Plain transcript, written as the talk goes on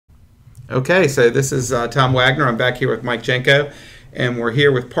Okay, so this is Tom Wagner. I'm back here with Mike Jenko, and we're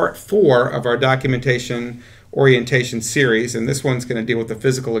here with part 4 of our documentation orientation series, and this one's going to deal with the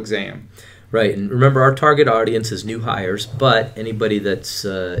physical exam. Right, and remember our target audience is new hires, but anybody that's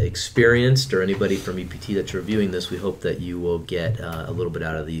experienced or anybody from EPT that's reviewing this, we hope that you will get a little bit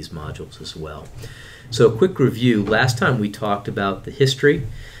out of these modules as well. So a quick review. Last time we talked about the history,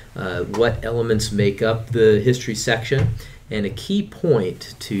 what elements make up the history section, and a key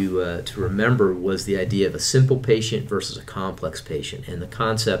point to remember was the idea of a simple patient versus a complex patient, and the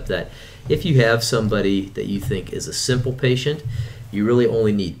concept that if you have somebody that you think is a simple patient, you really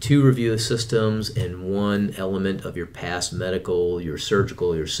only need 2 review systems and 1 element of your past medical, your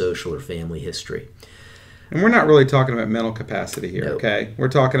surgical, your social, or family history. And we're not really talking about mental capacity here, No. Okay? We're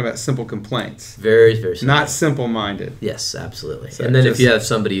talking about simple complaints. Very, very simple. Not simple-minded. Yes, absolutely. So and then if you have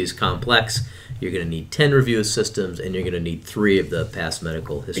somebody who's complex, you're going to need 10 review systems, and you're going to need 3 of the past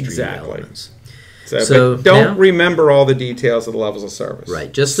medical history elements. So but don't remember all the details of the levels of service.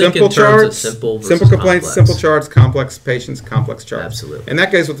 Right. Just think in terms of simple versus simple complaints, complex. simple charts, complex patients, complex charts. Absolutely. And that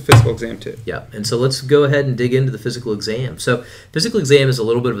goes with the physical exam too. Yeah. And so let's go ahead and dig into the physical exam. So physical exam is a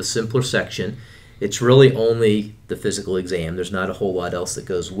little bit of a simpler section. It's really only the physical exam. There's not a whole lot else that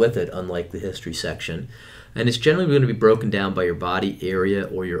goes with it, unlike the history section. And it's generally going to be broken down by your body area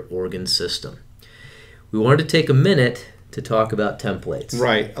or your organ system. We wanted to take a minute to talk about templates.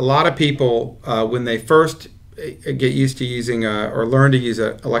 Right. A lot of people, when they first get used to using or learn to use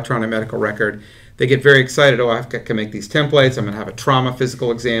an electronic medical record, they get very excited. Oh, I can make these templates. I'm going to have a trauma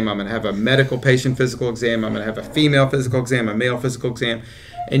physical exam. I'm going to have a medical patient physical exam. I'm going to have a female physical exam, a male physical exam.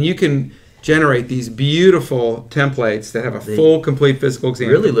 And you can generate these beautiful templates that have a full, complete physical exam.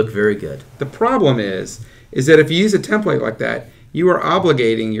 Really look very good. The problem is that if you use a template like that, you are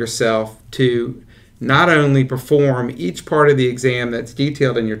obligating yourself to not only perform each part of the exam that's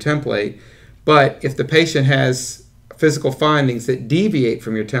detailed in your template, but if the patient has physical findings that deviate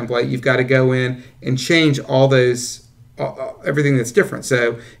from your template, you've got to go in and change all those, everything that's different.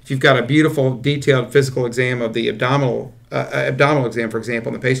 So if you've got a beautiful detailed physical exam of the abdominal exam, for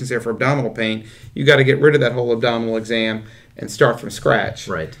example, and the patient's there for abdominal pain, you've got to get rid of that whole abdominal exam and start from scratch.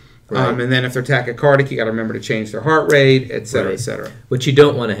 Right. And then if they're tachycardic, you got to remember to change their heart rate, et cetera, et cetera. What you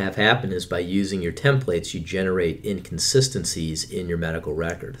don't want to have happen is by using your templates, you generate inconsistencies in your medical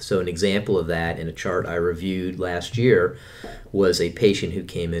record. So an example of that in a chart I reviewed last year was a patient who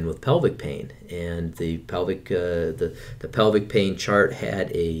came in with pelvic pain, and the pelvic pain chart had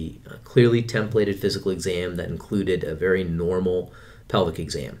a clearly templated physical exam that included a very normal pelvic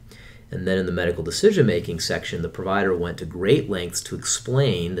exam. And then in the medical decision-making section, the provider went to great lengths to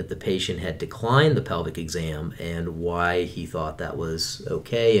explain that the patient had declined the pelvic exam and why he thought that was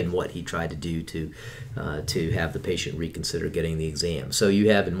okay and what he tried to do to have the patient reconsider getting the exam. So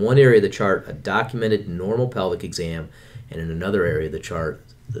you have in one area of the chart a documented normal pelvic exam, and in another area of the chart,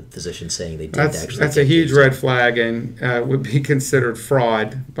 the physician saying they didn't actually. That's a huge red flag and would be considered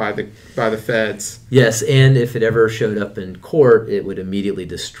fraud by the feds. Yes, and if it ever showed up in court, it would immediately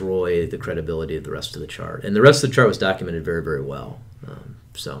destroy the credibility of the rest of the chart. And the rest of the chart was documented very, very well.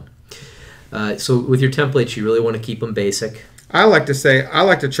 So with your templates, you really want to keep them basic. I like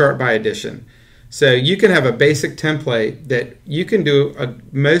to chart by addition. So you can have a basic template that you can do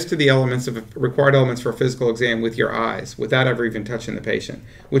most of the elements of required elements for a physical exam with your eyes without ever even touching the patient,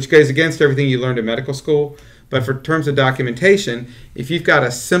 which goes against everything you learned in medical school. But for terms of documentation, if you've got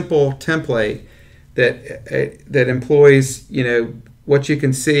a simple template that employs what you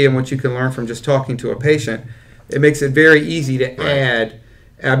can see and what you can learn from just talking to a patient, it makes it very easy to add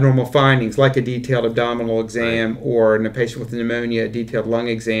abnormal findings like a detailed abdominal exam, or in a patient with pneumonia, a detailed lung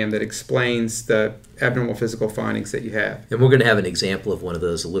exam that explains the abnormal physical findings that you have. And we're going to have an example of one of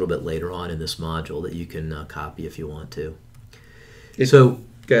those a little bit later on in this module that you can copy if you want to.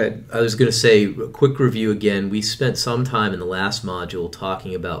 Good. I was going to say, a quick review again. We spent some time in the last module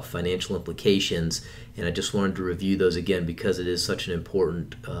talking about financial implications, and I just wanted to review those again because it is such an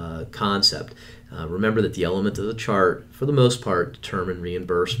important concept. Remember that the element of the chart, for the most part, determine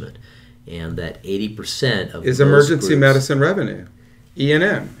reimbursement, and that 80% of is emergency medicine revenue.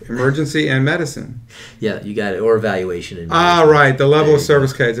 E&M, emergency and medicine. Yeah, you got it, or evaluation and right, the level of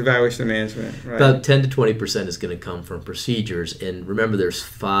service codes, evaluation and management. Right. About 10 to 20% is going to come from procedures, and remember there's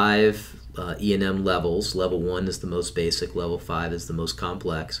 5 E&M levels. Level 1 is the most basic, level 5 is the most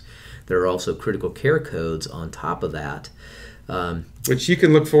complex. There are also critical care codes on top of that. Which you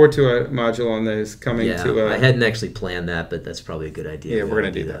can look forward to a module on those coming to. I hadn't actually planned that, but that's probably a good idea. Yeah, we're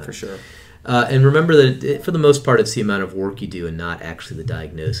going to do that for sure. And remember that for the most part, it's the amount of work you do and not actually the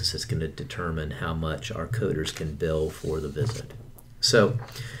diagnosis that's going to determine how much our coders can bill for the visit. So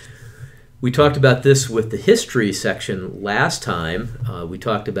We talked about this with the history section last time. We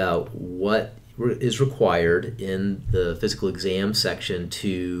talked about what is required in the physical exam section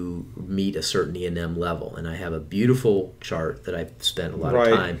to meet a certain E&M level. And I have a beautiful chart that I've spent a lot of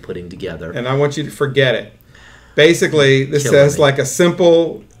time putting together. And I want you to forget it. Basically, this says like a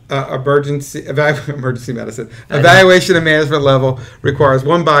simple emergency medicine evaluation and management level requires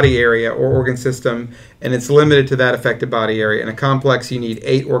one body area or organ system, and it's limited to that affected body area. In a complex, you need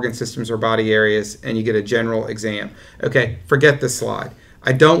 8 organ systems or body areas, and you get a general exam. Okay, forget this slide.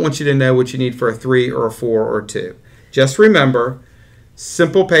 I don't want you to know what you need for a 3 or a 4 or 2. Just remember,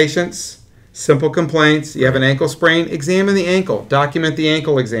 simple patients, simple complaints. You have an ankle sprain, examine the ankle. Document the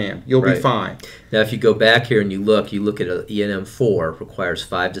ankle exam. You'll be fine. Now, if you go back here and you look at an E&M 4 requires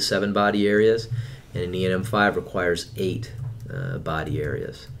 5 to 7 body areas, and an E&M 5 requires 8 body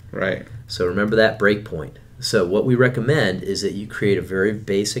areas. Right. So remember that break point. So what we recommend is that you create a very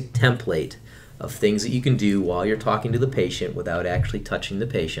basic template of things that you can do while you're talking to the patient without actually touching the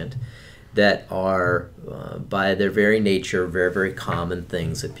patient that are, by their very nature, very, very common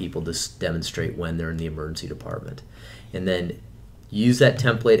things that people just demonstrate when they're in the emergency department. And then use that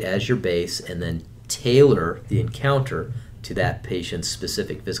template as your base and then tailor the encounter to that patient's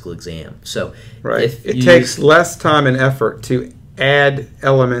specific physical exam. So if it takes less time and effort to add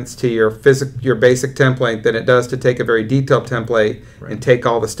elements to your basic template than it does to take a very detailed template and take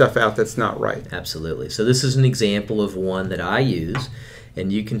all the stuff out that's not right. Absolutely. So this is an example of one that I use,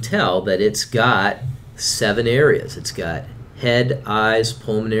 and you can tell that it's got 7 areas. It's got head, eyes,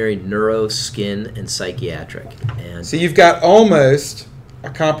 pulmonary, neuro, skin, and psychiatric. And so you've got almost a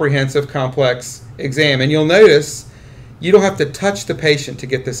comprehensive, complex exam, and you'll notice you don't have to touch the patient to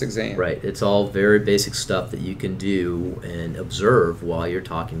get this exam. Right. It's all very basic stuff that you can do and observe while you're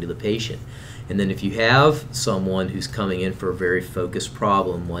talking to the patient. And then if you have someone who's coming in for a very focused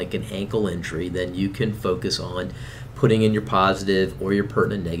problem like an ankle injury, then you can focus on putting in your positive or your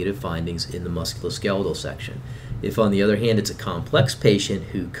pertinent negative findings in the musculoskeletal section. If, on the other hand, it's a complex patient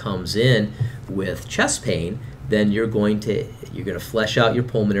who comes in with chest pain, then you're going to flesh out your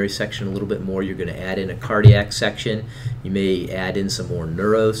pulmonary section a little bit more. You're going to add in a cardiac section. You may add in some more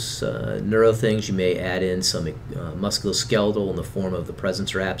neuro things. You may add in some musculoskeletal in the form of the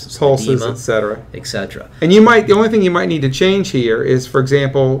presence or absence of pulses, edema, etc. etc. And the only thing you might need to change here is, for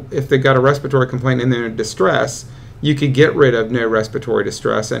example, if they've got a respiratory complaint and they're in distress, you could get rid of no respiratory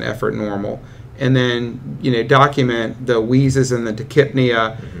distress and effort normal, and then document the wheezes and the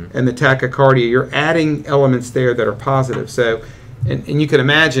tachypnea and the tachycardia. You're adding elements there that are positive. So, and you can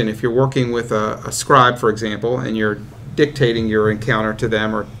imagine if you're working with a scribe, for example, and you're dictating your encounter to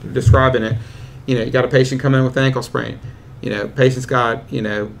them or describing it. You got a patient come in with an ankle sprain. Patient's got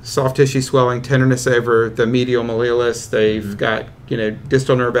soft tissue swelling, tenderness over the medial malleolus. They've got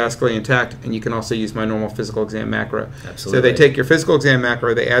distal nerve vascularly intact, and you can also use my normal physical exam macro. Absolutely. So they take your physical exam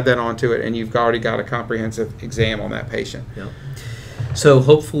macro, they add that onto it, and you've already got a comprehensive exam on that patient. Yep. So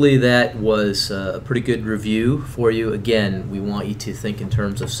hopefully that was a pretty good review for you. Again, we want you to think in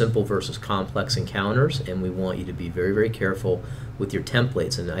terms of simple versus complex encounters, and we want you to be very, very careful with your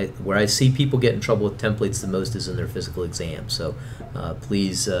templates. And where I see people get in trouble with templates the most is in their physical exam. So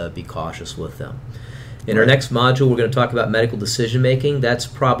please be cautious with them. In our next module, we're going to talk about medical decision making. That's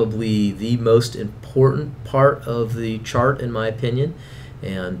probably the most important part of the chart, in my opinion.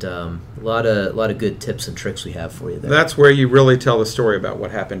 And a lot of good tips and tricks we have for you there. That's where you really tell the story about what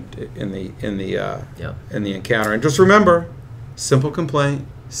happened in the encounter. And just remember, simple complaint,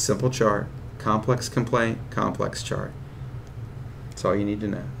 simple chart. Complex complaint, complex chart. That's all you need to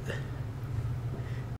know.